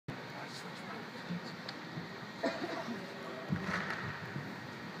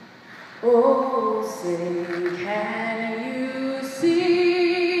Oh, say, can you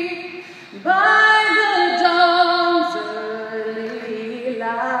see by the dawn's early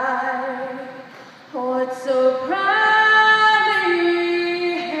light what so proudly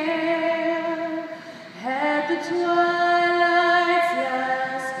hailed had the twilight's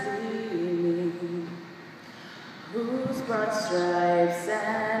last gleaming, whose broad stripes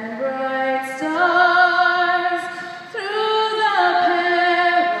and bright stars through the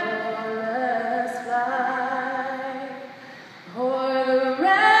perilous flight o'er the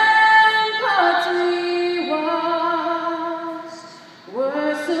ramparts we watched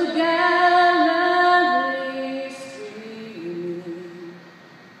were so gallantly streaming,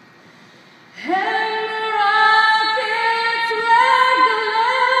 and the rockets' red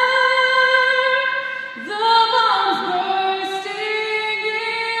glare, the bombs bursting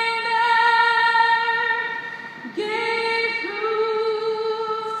in air, gave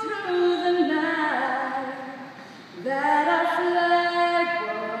proof through the night that our flag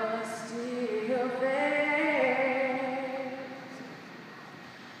was still fair.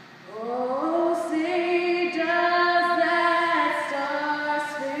 Oh, say, does that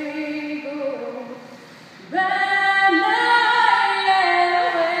star-spangled banner yet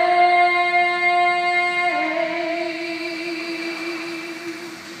wave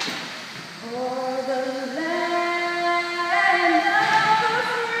for the land of the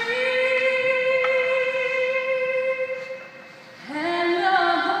free and the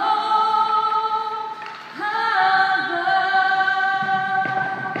hope of the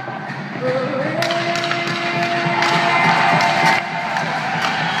brave?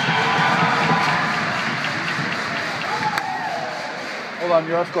 Hold on,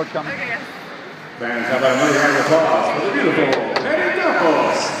 your escort coming. Fans, how about a mighty round of applause for the beautiful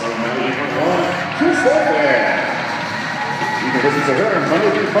Campos from 90.1 Kiss FM. You can listen to her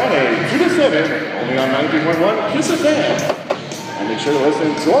Monday through Friday, 2 to 7, only on 90.1 Kiss FM. And make sure to listen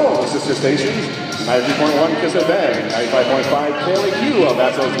to all of the sister stations, 93.1 Kiss FM, 95.5 KLAQ of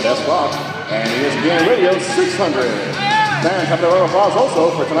Vasso's Best Rock, and ESPN Radio 600. Fans, have a round of applause also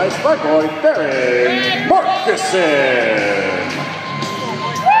for tonight's flag boy, Darren Marcuson.